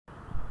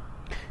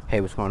Hey,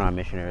 what's going on,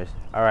 missionaries?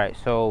 All right,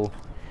 so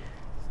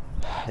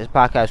this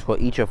podcast is called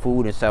Eat Your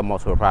Food and Sell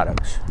Multiple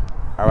Products.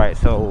 All right,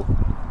 so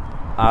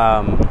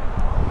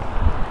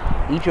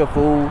eat your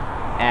food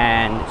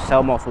and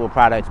sell multiple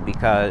products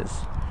because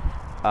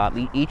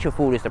eat your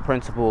food is the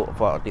principle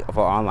for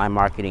online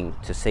marketing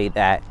to say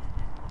that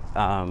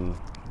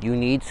you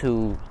need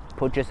to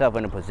put yourself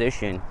in a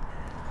position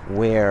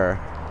where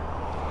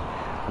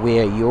you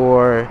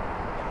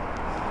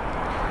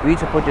need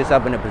to put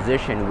yourself in a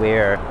position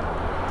where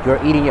you're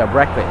eating your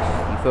breakfast.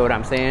 You feel what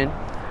I'm saying?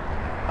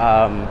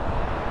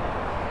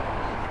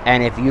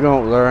 And if you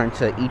don't learn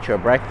to eat your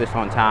breakfast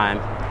on time,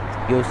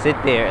 you'll sit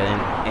there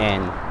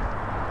and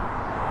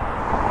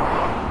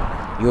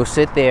you'll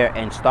sit there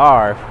and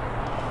starve.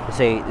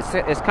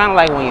 It's kind of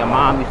like when your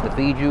mom used to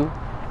feed you,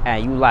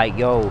 and you like,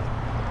 yo,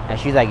 and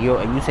she's like, yo,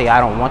 and you say, I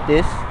don't want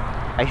this,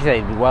 and she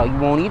says, well, you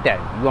won't eat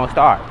that. You're gonna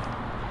starve.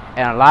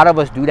 And a lot of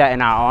us do that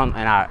in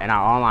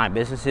our online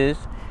businesses,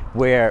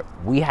 where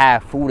we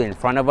have food in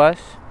front of us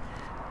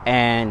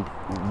and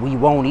we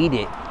won't eat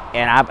it.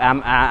 And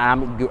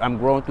I'm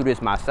growing through this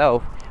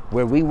myself,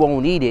 where we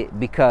won't eat it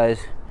because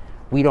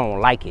we don't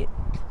like it.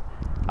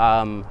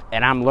 And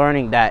I'm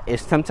learning that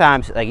it's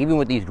sometimes, like even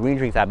with these green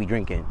drinks I be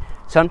drinking,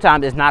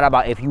 sometimes it's not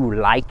about if you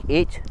like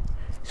it.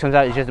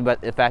 Sometimes it's just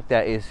about the fact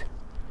that it's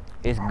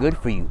good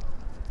for you.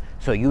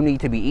 So you need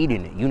to be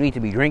eating it. You need to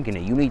be drinking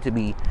it. You need to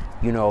be,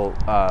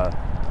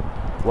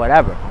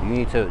 whatever. You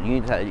need to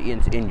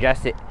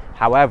ingest it.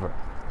 However,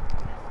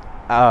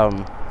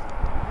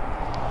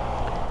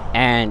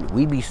 and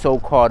we be so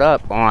caught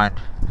up on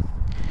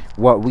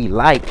what we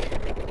like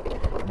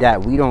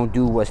that we don't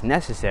do what's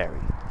necessary.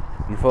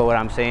 You feel what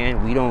I'm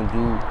saying? We don't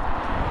do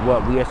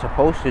what we are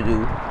supposed to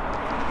do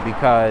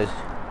because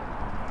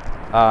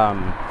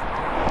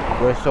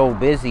we're so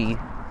busy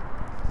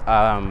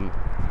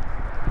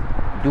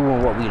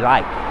doing what we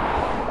like.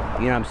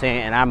 You know what I'm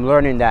saying? And I'm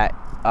learning that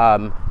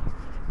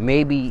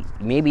maybe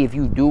if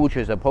you do what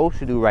you're supposed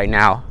to do right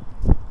now,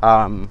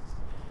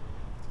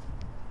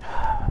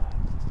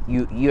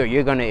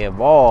 you're gonna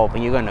evolve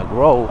and you're gonna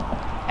grow,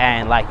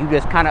 and like you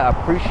just kind of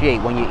appreciate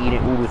when you're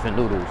eating oodles and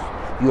noodles.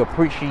 You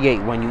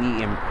appreciate when you're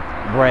eating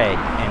bread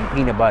and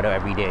peanut butter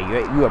every day.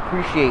 You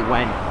appreciate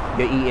when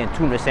you're eating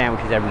tuna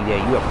sandwiches every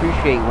day. You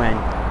appreciate when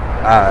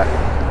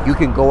you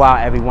can go out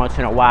every once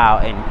in a while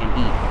and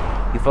eat.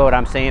 You feel what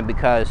I'm saying?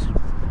 Because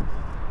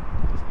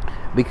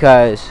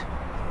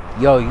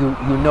yo, you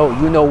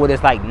know what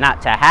it's like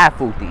not to have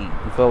food to eat.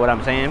 You feel what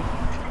I'm saying?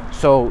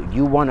 So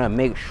you want to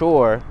make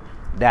sure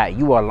that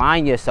you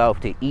align yourself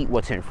to eat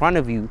what's in front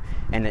of you.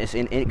 And it's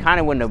kind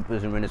of when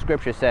the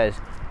scripture says,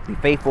 be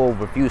faithful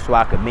over few so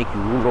I could make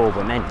you rule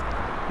over many.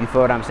 You feel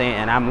what I'm saying?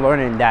 And I'm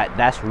learning that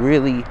that's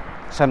really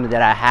something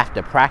that I have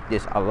to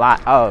practice a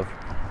lot of,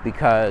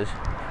 because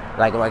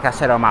like I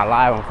said on my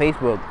live on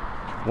Facebook,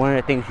 one of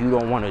the things you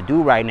don't want to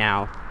do right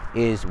now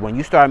is when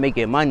you start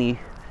making money,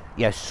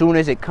 as soon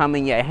as it come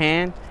in your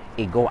hand,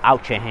 it go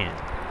out your hand.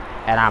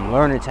 And I'm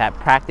learning to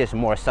practice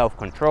more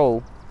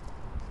self-control.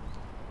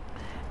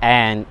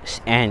 And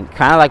kind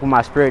of like what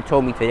my spirit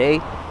told me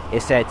today,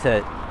 it said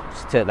to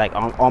like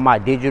on my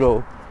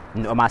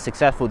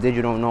successful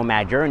digital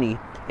nomad journey,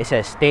 it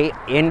says stay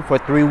in for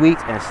 3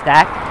 weeks and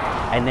stack,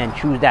 and then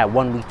choose that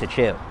 1 week to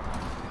chill.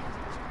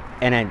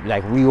 And then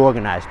like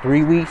reorganize.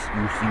 3 weeks,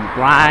 you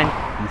grind,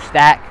 you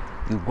stack,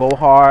 you go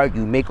hard,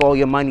 you make all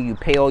your money, you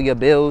pay all your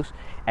bills,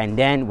 and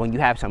then when you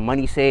have some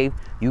money saved,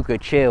 you could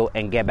chill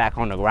and get back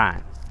on the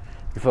grind.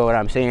 You feel what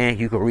I'm saying?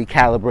 You could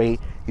recalibrate.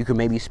 You could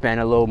maybe spend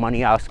a little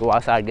money out, go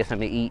outside and get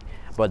something to eat,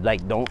 but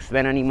like don't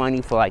spend any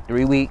money for like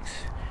 3 weeks.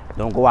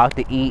 Don't go out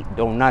to eat.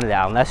 Don't none of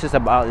that. Unless it's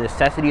about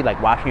necessity,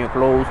 like washing your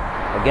clothes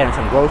or getting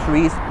some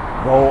groceries,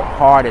 go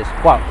hard as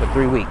fuck for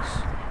 3 weeks.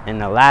 And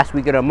the last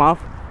week of the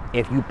month,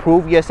 if you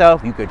prove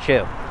yourself, you could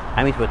chill.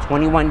 I mean, for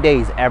 21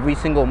 days, every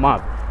single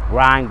month,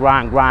 grind,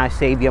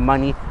 save your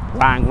money,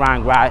 grind,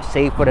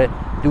 save for the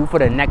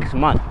next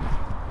month.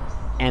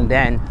 And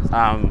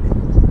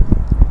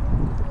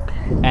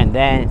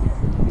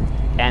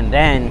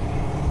then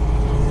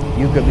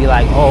you could be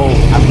like, oh,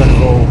 I'm gonna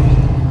go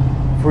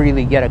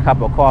freely get a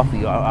cup of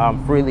coffee, or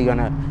I'm freely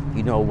gonna,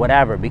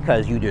 whatever,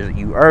 because you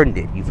earned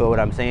it. You feel what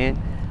I'm saying?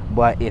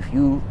 But if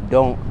you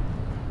don't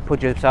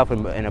put yourself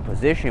in a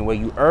position where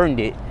you earned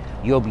it,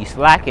 you'll be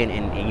slacking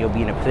and you'll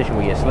be in a position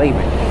where you're slaving.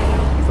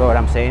 You feel what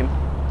I'm saying?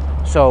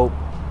 So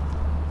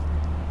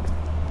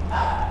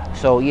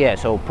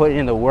put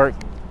in the work,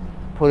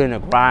 put in the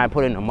grind,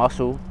 put in the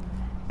muscle,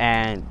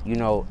 and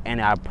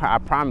I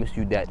promise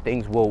you that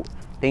things will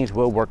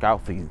work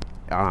out for you.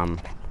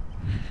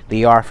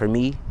 They are for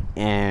me,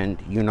 and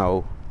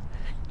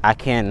I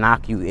can't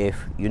knock you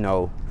if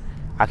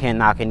I can't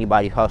knock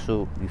anybody's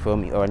hustle, you feel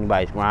me, or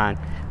anybody's grind,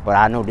 but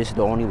I know this is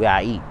the only way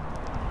I eat.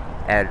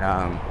 And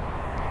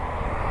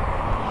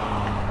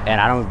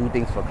I don't do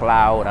things for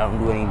clout. I don't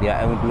do any of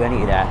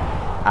that.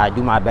 I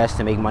do my best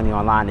to make money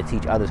online, to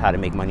teach others how to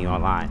make money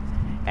online.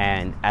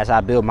 And as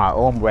I build my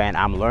own brand,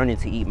 I'm learning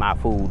to eat my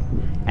food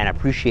and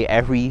appreciate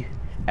every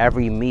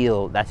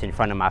meal that's in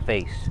front of my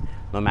face.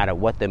 no matter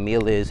what the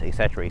meal is,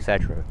 etc.,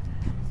 etc.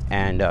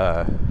 And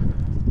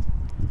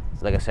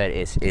like I said,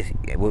 it's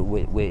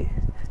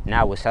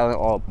now we're selling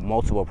all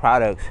multiple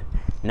products.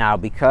 Now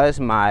because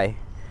my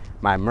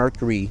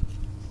Mercury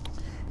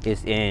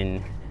is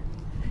in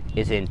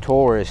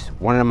Taurus,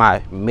 one of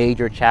my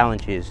major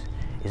challenges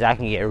is I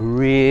can get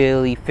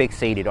really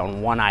fixated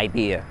on one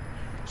idea.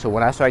 So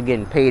when I start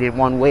getting paid in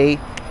one way,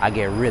 I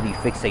get really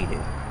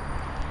fixated,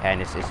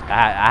 and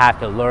I have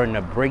to learn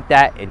to break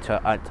that and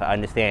to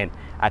understand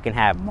I can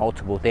have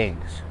multiple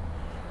things.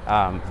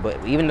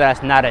 But even though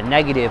that's not a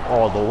negative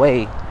all the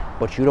way,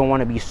 but you don't want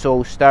to be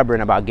so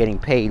stubborn about getting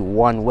paid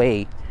one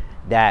way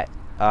that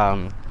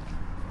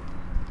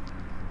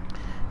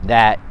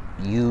that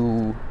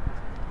you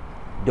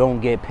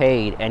don't get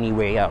paid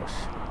anywhere else.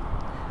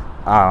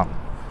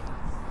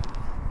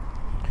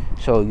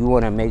 So you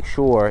want to make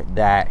sure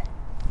that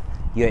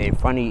you're in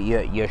front of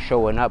you're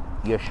showing up,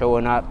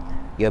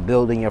 you're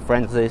building your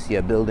friends list,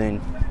 you're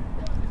building,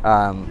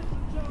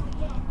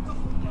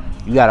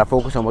 you got to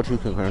focus on what you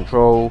can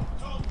control,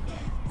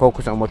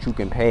 focus on what you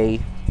can pay,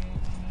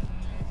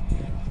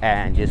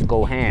 and just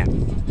go ham.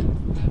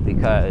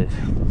 Because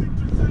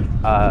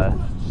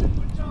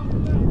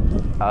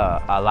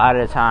a lot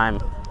of the time,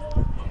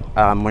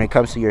 when it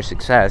comes to your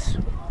success,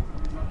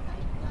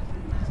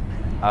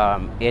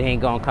 it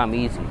ain't gonna come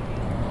easy,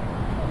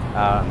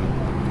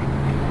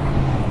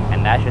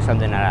 and that's just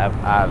something that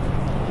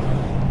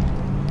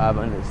I've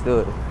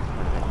understood.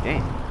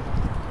 Damn.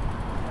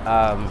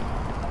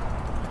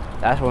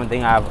 That's one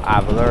thing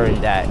I've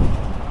learned, that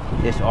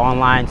this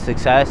online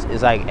success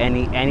is like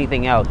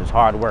anything else. It's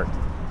hard work,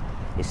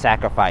 it's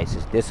sacrifice,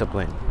 it's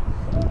discipline,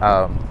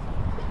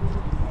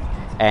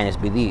 and it's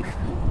belief.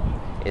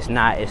 It's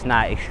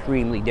not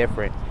extremely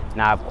different.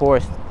 Now, of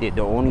course, the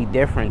only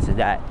difference is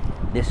that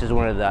this is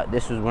one of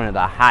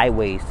the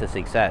highways to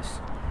success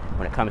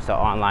when it comes to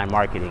online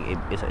marketing.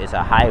 It's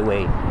a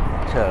highway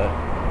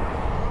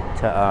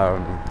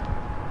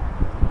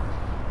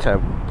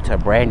to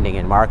branding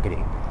and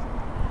marketing.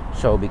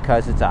 So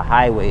because it's a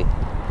highway,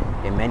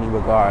 in many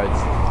regards,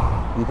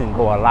 you can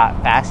go a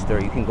lot faster.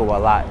 You can do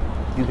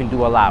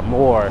a lot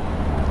more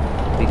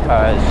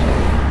because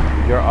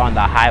you're on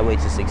the highway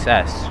to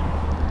success.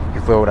 You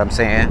feel what I'm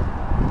saying?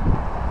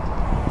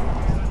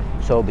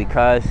 So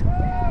because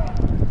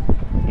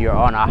you're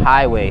on a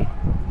highway,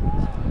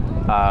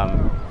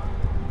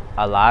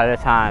 a lot of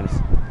the times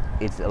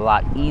it's a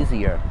lot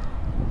easier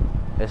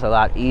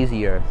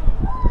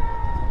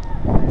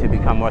to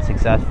become more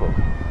successful.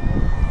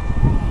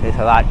 It's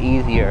a lot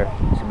easier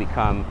to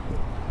become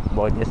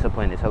more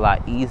disciplined. It's a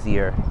lot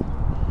easier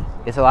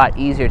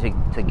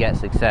to get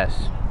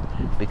success,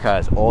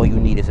 because all you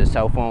need is a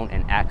cell phone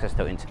and access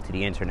to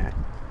the internet.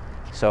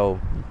 So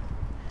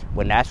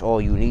when that's all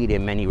you need,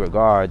 in many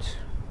regards,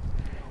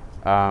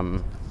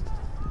 when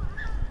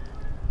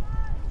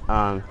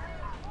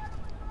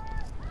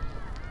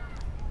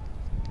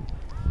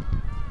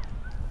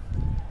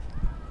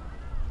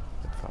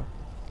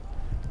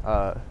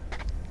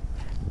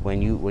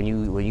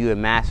you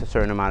amass a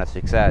certain amount of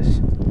success,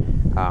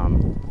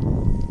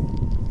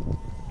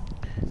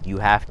 you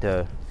have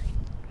to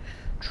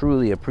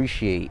truly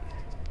appreciate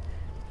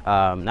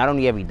not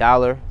only every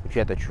dollar, but you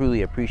have to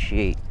truly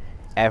appreciate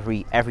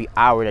every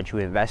hour that you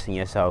invest in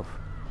yourself,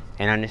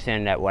 and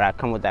understand that when I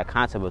come with that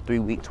concept of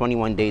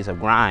 21 days of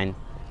grind,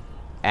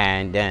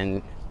 and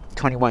then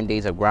 21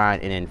 days of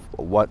grind, and then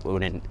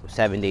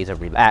 7 days of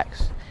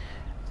relax.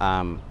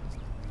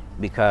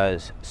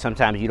 Because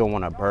sometimes you don't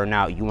want to burn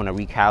out. You want to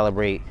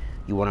recalibrate.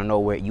 You want to know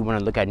where you want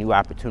to look at new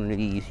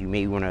opportunities. You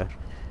may want to,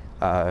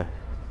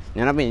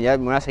 and I mean,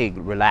 when I say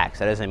relax,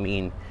 that doesn't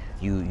mean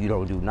you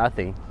don't do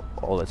nothing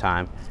all the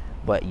time,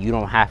 but you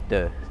don't have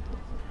to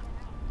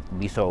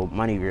be so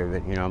money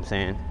driven. You know what I'm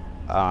saying?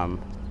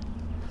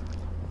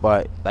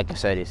 But like I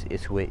said,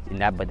 it's with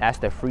that. But that's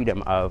the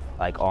freedom of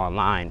like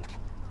online.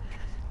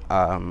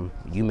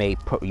 You may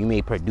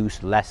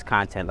produce less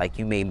content. Like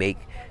you may make.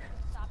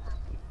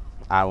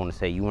 I want to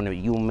say you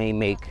may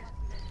make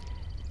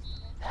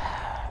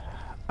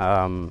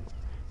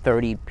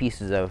 30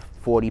 pieces of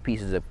 40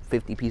 pieces of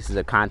 50 pieces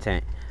of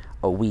content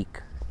a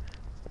week.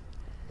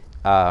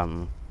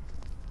 50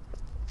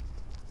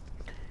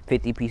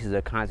 pieces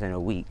of content a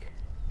week.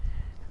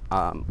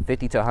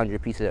 50 to 100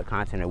 pieces of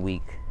content a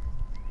week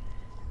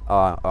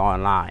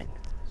online.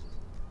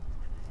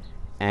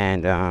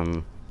 And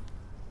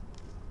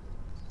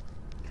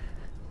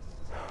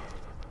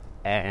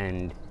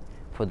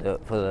for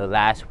the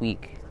last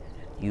week,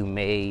 you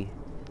may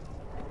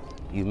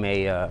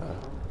relax.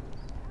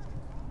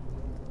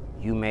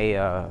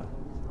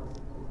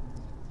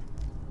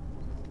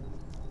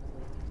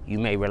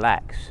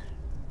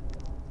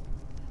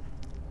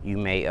 You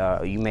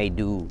may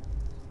do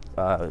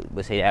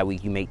let's say that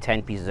week you make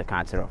 10 pieces of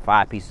content or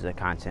 5 pieces of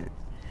content.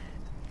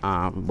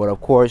 But of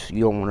course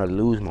you don't want to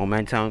lose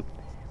momentum,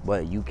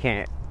 but you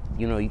can't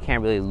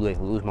really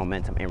lose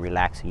momentum and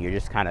relaxing. You're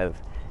just kind of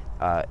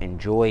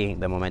enjoying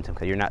the momentum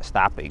because you're not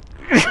stopping.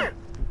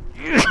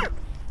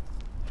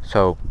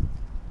 So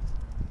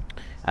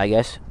I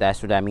guess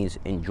that's what that means.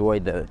 Enjoy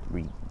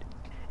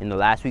in the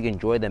last week.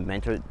 Enjoy the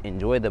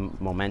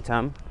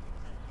momentum,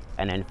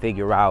 and then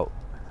figure out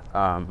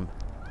how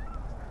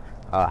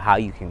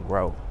you can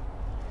grow.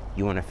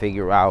 You want to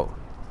figure out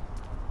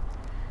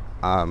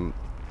I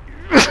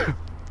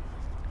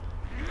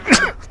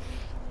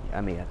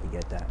may have to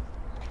get that.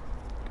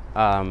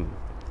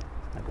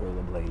 Like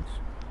rollerblades.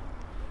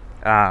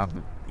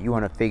 You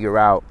want to figure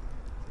out.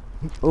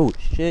 Oh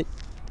shit!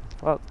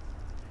 Fuck!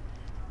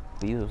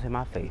 You hit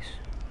my face.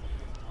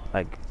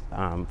 Like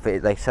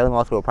selling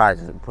multiple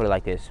products. Put it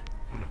like this.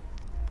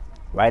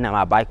 Right now,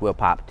 my bike wheel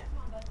popped,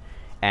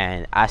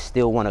 and I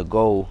still want to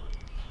go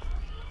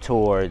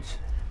towards.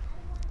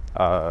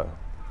 I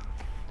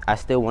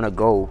still want to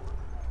go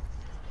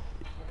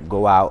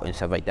out and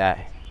stuff like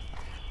that.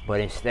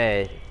 But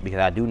instead, because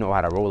I do know how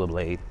to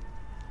rollerblade,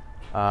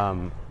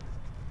 I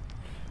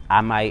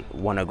might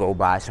want to go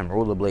buy some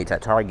rollerblades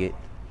at Target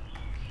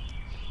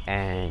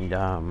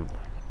and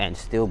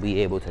still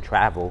be able to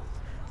travel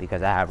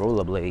because I have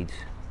rollerblades.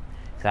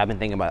 So I've been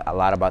thinking a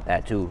lot about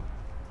that too.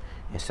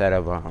 Instead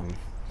of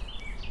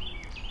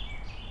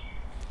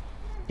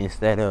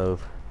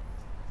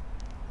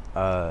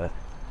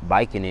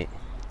biking it,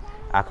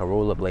 I could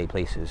rollerblade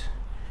places.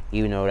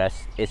 Even though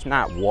it's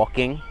not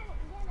walking,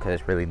 because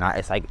it's really not.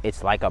 It's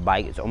like a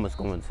bike. It's almost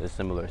going to a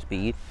similar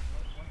speed.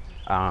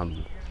 But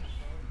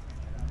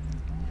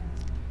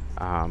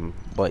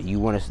you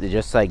want to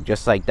just like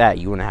that.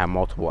 You want to have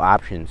multiple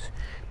options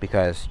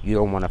because you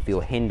don't want to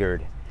feel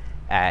hindered.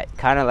 At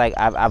kind of like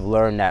I've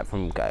learned that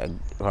from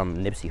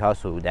Nipsey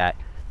Hussle that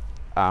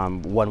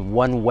when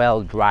one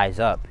well dries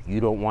up,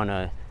 you don't want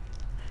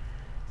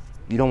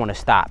to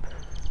stop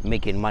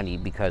making money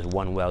because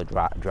one well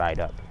dried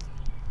up.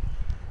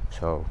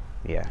 So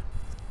yeah,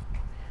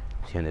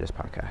 it's the end of this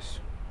podcast.